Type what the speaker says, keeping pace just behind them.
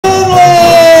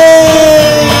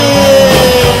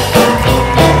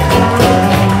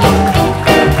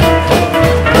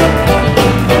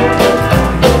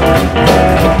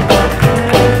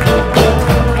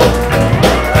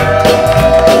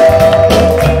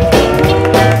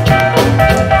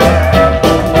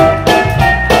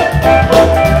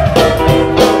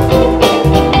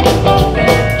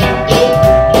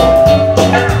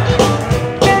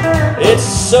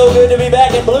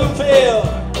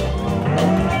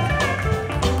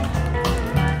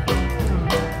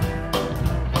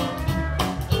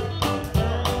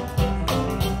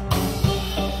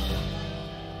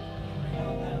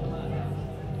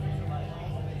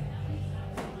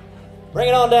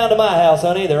on down to my house,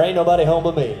 honey. There ain't nobody home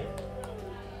but me.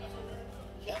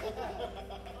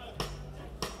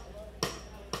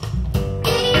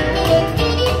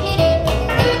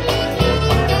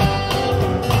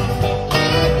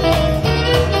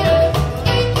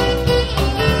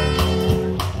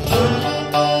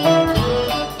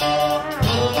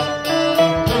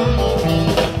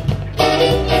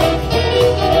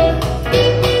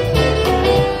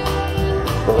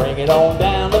 Bring it on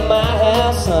down to my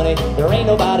house, honey. There ain't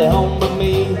nobody home but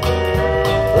me.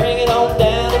 Bring it on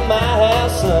down to my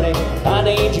house, honey. I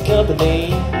need your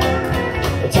company.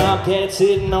 A tomcat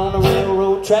sitting on the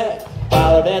railroad track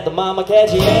hollered at the mama cat,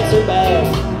 she answered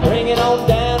back. Bring it on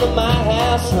down to my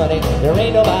house, honey. There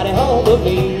ain't nobody home but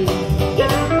me.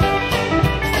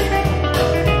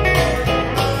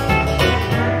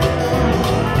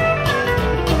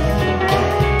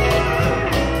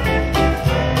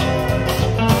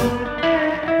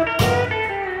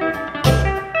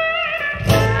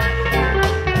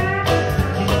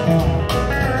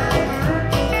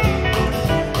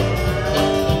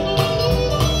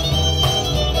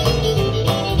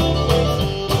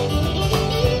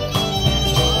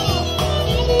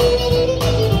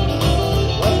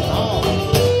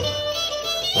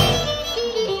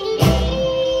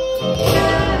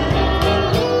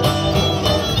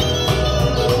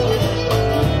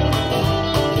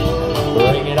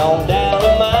 Bring it on down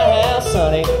to my house,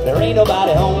 honey. There ain't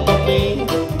nobody home but me.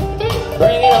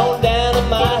 Bring it on down to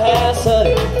my house,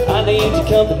 honey. I need your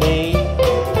company.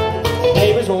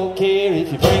 Neighbors won't care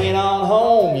if you bring it on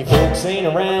home. You folks ain't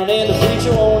around and the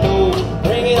preacher won't know.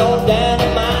 Bring it on down to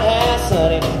my house,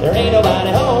 honey. There ain't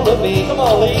nobody home but me. Come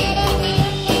on, Lee.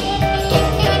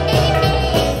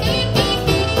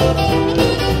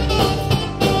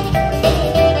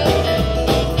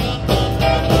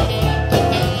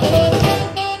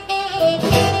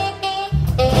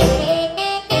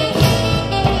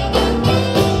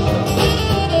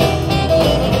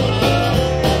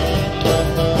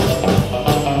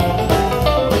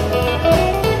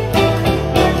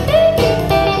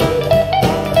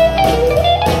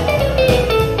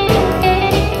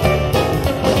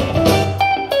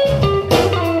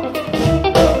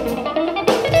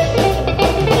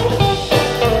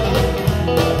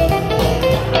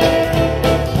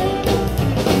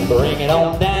 Bring it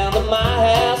on down to my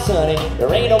house, honey.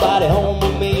 There ain't nobody home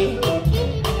but me.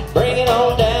 Bring it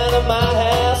on down to my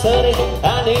house, honey.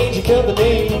 I need your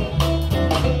company.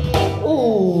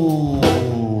 Ooh,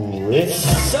 it's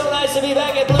so nice to be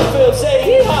back at Bloomfield.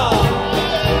 Say yeehaw!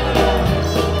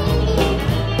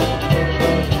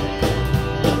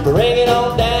 Bring it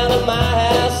on down to my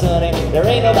house, honey. There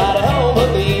ain't nobody